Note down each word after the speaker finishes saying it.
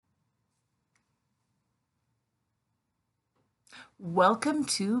Welcome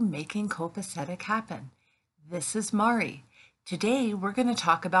to Making Copacetic Happen. This is Mari. Today we're going to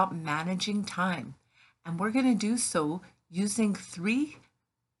talk about managing time, and we're going to do so using three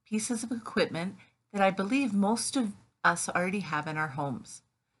pieces of equipment that I believe most of us already have in our homes.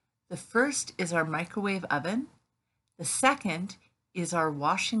 The first is our microwave oven, the second is our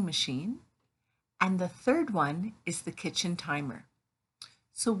washing machine, and the third one is the kitchen timer.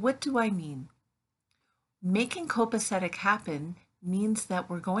 So what do I mean? Making copacetic happen means that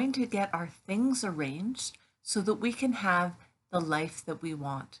we're going to get our things arranged so that we can have the life that we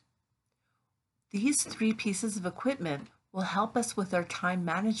want. These three pieces of equipment will help us with our time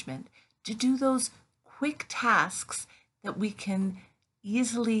management to do those quick tasks that we can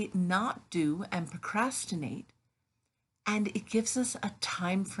easily not do and procrastinate, and it gives us a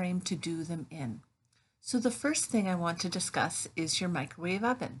time frame to do them in. So the first thing I want to discuss is your microwave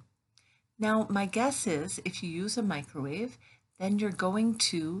oven. Now, my guess is if you use a microwave, then you're going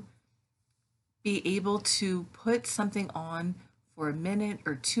to be able to put something on for a minute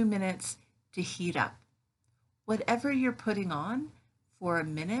or 2 minutes to heat up. Whatever you're putting on for a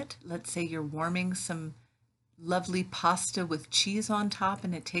minute, let's say you're warming some lovely pasta with cheese on top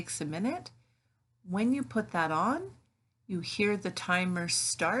and it takes a minute, when you put that on, you hear the timer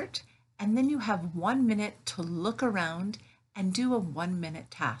start, and then you have 1 minute to look around and do a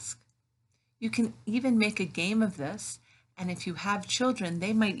 1-minute task. You can even make a game of this, and if you have children,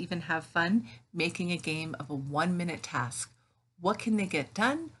 they might even have fun making a game of a 1-minute task. What can they get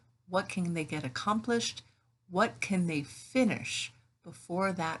done? What can they get accomplished? What can they finish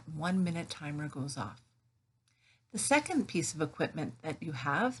before that 1-minute timer goes off? The second piece of equipment that you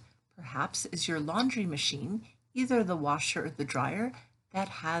have, perhaps, is your laundry machine, either the washer or the dryer, that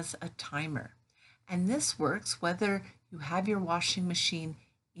has a timer. And this works whether you have your washing machine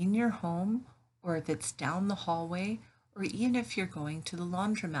in your home, or if it's down the hallway, or even if you're going to the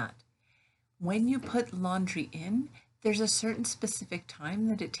laundromat. When you put laundry in, there's a certain specific time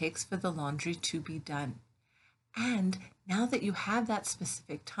that it takes for the laundry to be done. And now that you have that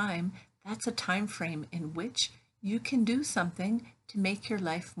specific time, that's a time frame in which you can do something to make your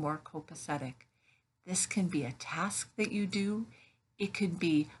life more copacetic. This can be a task that you do. It could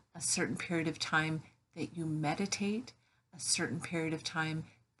be a certain period of time that you meditate, a certain period of time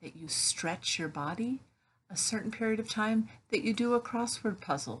that you stretch your body, a certain period of time that you do a crossword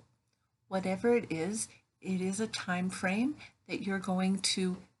puzzle. Whatever it is a time frame that you're going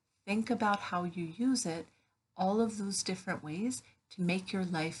to think about how you use it, all of those different ways to make your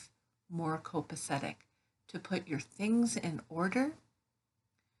life more copacetic, to put your things in order,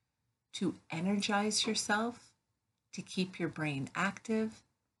 to energize yourself, to keep your brain active.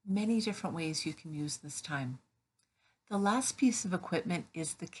 Many different ways you can use this time. The last piece of equipment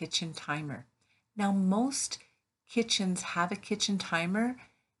is the kitchen timer. Now, most kitchens have a kitchen timer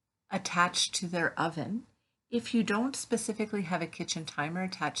attached to their oven. If you don't specifically have a kitchen timer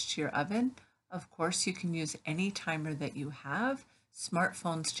attached to your oven, of course, you can use any timer that you have.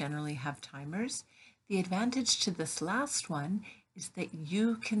 Smartphones generally have timers. The advantage to this last one is that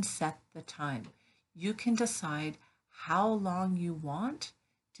you can set the time. You can decide how long you want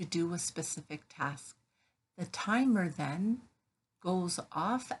to do a specific task. The timer then goes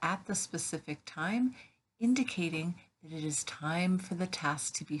off at the specific time, indicating that it is time for the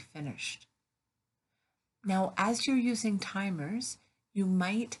task to be finished. Now, as you're using timers, you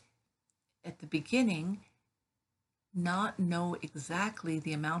might, at the beginning, not know exactly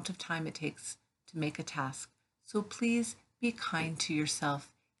the amount of time it takes to make a task. So please be kind to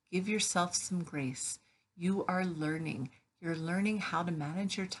yourself. Give yourself some grace. You are learning. You're learning how to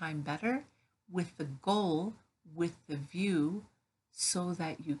manage your time better with the goal, with the view, so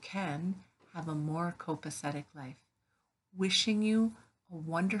that you can have a more copacetic life. Wishing you a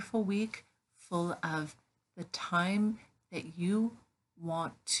wonderful week full of the time that you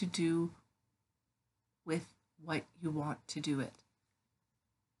want to do with what you want to do it.